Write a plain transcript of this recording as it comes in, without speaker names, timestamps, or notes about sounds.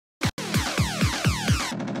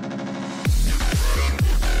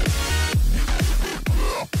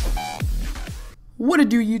What it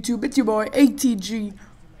do, YouTube? It's your boy ATG,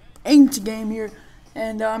 Aim to Game here,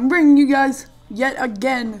 and I'm bringing you guys yet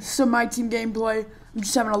again some Myteam gameplay. I'm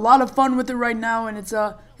just having a lot of fun with it right now, and it's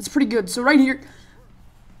pretty good. So right here,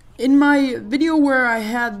 in my video where I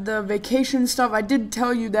had the vacation stuff, I did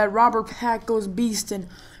tell you that Robert Pack goes beast in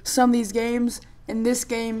some of these games. In this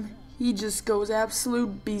game, he just goes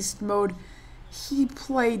absolute beast mode. He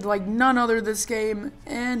played like none other this game,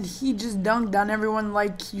 and he just dunked on everyone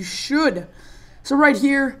like you should. So right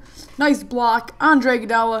here, nice block, Andre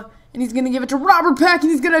Iguodala, and he's going to give it to Robert Pack, and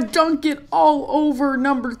he's going to dunk it all over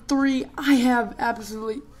number 3. I have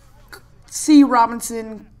absolutely C.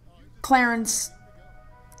 Robinson, Clarence,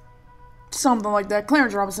 something like that.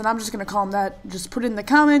 Clarence Robinson, I'm just going to call him that. Just put it in the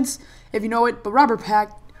comments if you know it. But Robert Pack,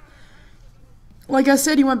 like I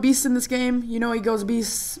said, he went beast in this game. You know he goes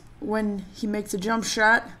beast when he makes a jump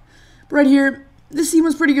shot. But right here, this team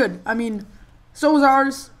was pretty good. I mean, so was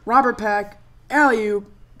ours. Robert Pack, alley-oop.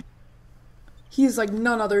 He's like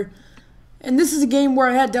none other. And this is a game where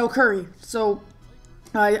I had Del Curry. So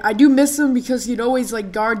I do miss him because he'd always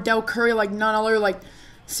like guard Del Curry like none other. Like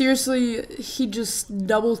seriously, he'd just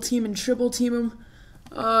double team and triple team him.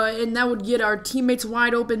 And that would get our teammates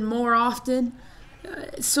wide open more often.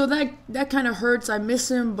 So that kind of hurts. I miss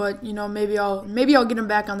him, but you know, maybe I'll get him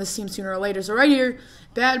back on this team sooner or later. So right here,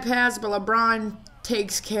 bad pass, but LeBron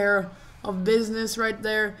takes care of business right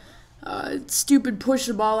there. Stupid push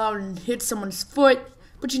the ball out and hit someone's foot,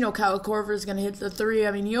 but you know Kyle Korver is gonna hit the 3.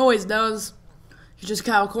 I mean, he always does. He's just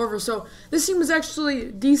Kyle Korver. So this team was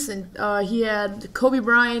actually decent. He had Kobe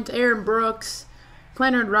Bryant, Aaron Brooks,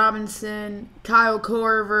 Leonard Robinson, Kyle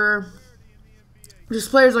Korver. Just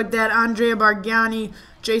players like that, Andrea Bargnani,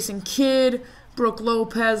 Jason Kidd, Brooke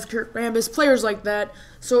Lopez, Kurt Rambis, players like that.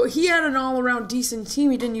 So he had an all-around decent team.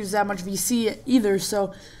 He didn't use that much VC either,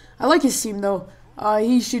 so I like his team, though.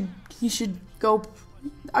 He should go.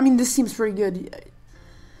 I mean, this team's pretty good.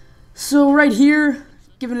 So right here,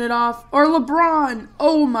 giving it off. Or LeBron.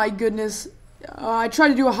 Oh, my goodness. I tried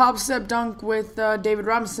to do a hop-step dunk with David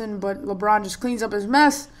Robinson, but LeBron just cleans up his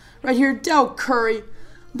mess. Right here, Del Curry.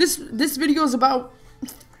 This video is about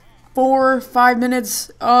 4 or 5 minutes,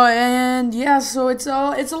 and yeah, so it's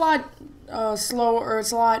a lot slower, or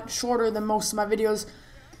it's a lot shorter than most of my videos.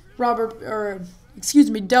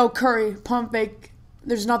 Del Curry pump fake.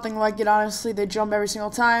 There's nothing like it, honestly. They jump every single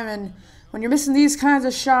time, and when you're missing these kinds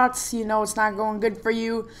of shots, you know it's not going good for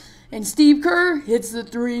you. And Steve Kerr hits the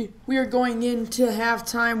 3. We are going into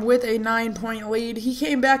halftime with a 9-point lead. He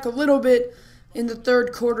came back a little bit in the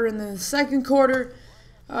third quarter and the second quarter,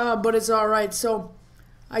 but it's all right. So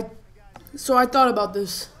I thought about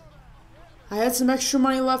this. I had some extra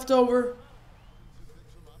money left over,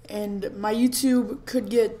 and my YouTube could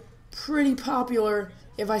get pretty popular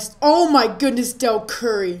if I... Oh my goodness, Del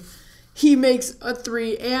Curry. He makes a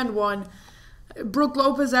 3 and 1. Brooke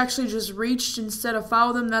Lopez actually just reached instead of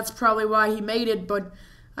fouled him. That's probably why he made it, but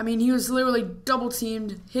I mean, he was literally double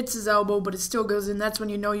teamed, hits his elbow, but it still goes in. That's when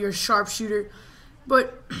you know you're a sharpshooter.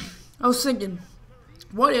 But I was thinking,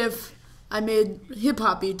 what if I made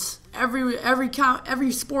hip-hop beats?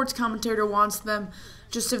 Every sports commentator wants them.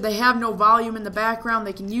 Just if they have no volume in the background,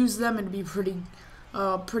 they can use them and be pretty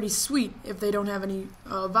sweet if they don't have any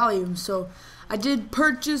volume. So I did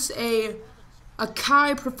purchase a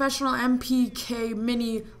Kai Professional MPK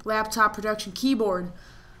Mini laptop production keyboard.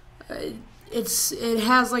 It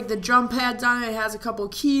has like the drum pads on it. It has a couple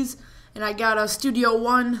of keys, and I got a Studio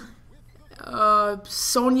One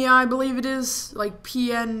Sonya, I believe it is, like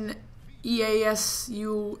PNEASUNA,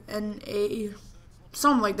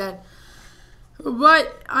 something like that.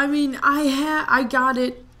 But I mean, I got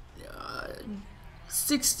it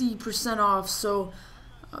 60% off, so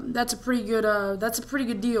that's a pretty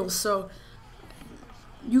good deal. So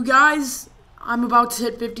you guys, I'm about to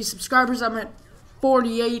hit 50 subscribers. I'm at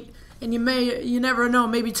 48, and you never know,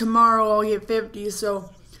 maybe tomorrow I'll get 50. So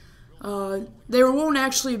there won't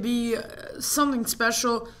actually be something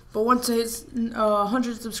special, but once I hit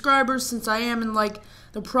 100 subscribers, since I am in like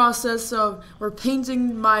the process of we're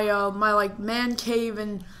painting my my like man cave,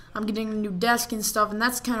 and I'm getting a new desk and stuff, and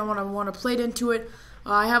that's kind of what I want to plate into it.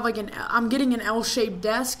 I have like I'm getting an L-shaped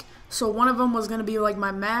desk. So one of them was going to be like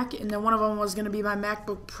my Mac, and then one of them was going to be my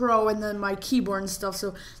MacBook Pro, and then my keyboard and stuff.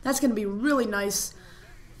 So that's going to be really nice.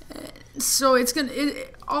 So it's going to,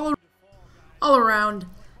 all around,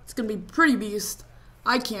 it's going to be pretty beast.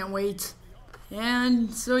 I can't wait.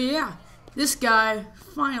 And so yeah, this guy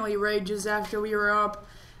finally rages after we were up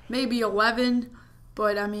maybe 11.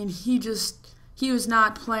 But I mean, he was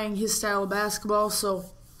not playing his style of basketball. So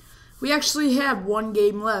we actually have one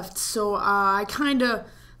game left. So I kind of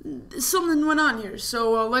something went on here.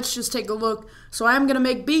 So let's just take a look. So I am going to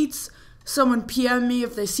make beats. Someone PM me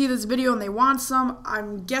if they see this video and they want some.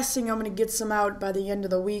 I'm guessing I'm going to get some out by the end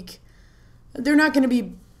of the week. They're not going to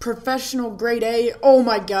be professional grade A. Oh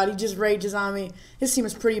my god, he just rages on me. His team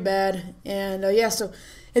is pretty bad. And yeah, so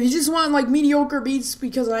if you just want like mediocre beats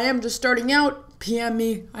because I am just starting out, PM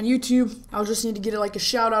me on YouTube. I'll just need to get like a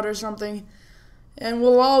shout out or something. And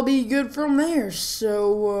we'll all be good from there.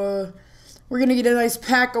 So we're going to get a nice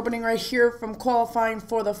pack opening right here from qualifying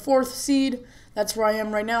for the 4th seed. That's where I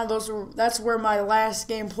am right now. That's where my last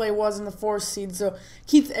gameplay was in the 4th seed. So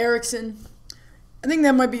Keith Erickson, I think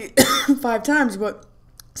that might be 5 times. But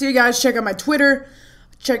see you guys. Check out my Twitter.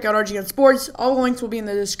 Check out IGNentertainment. All the links will be in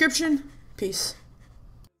the description. Peace.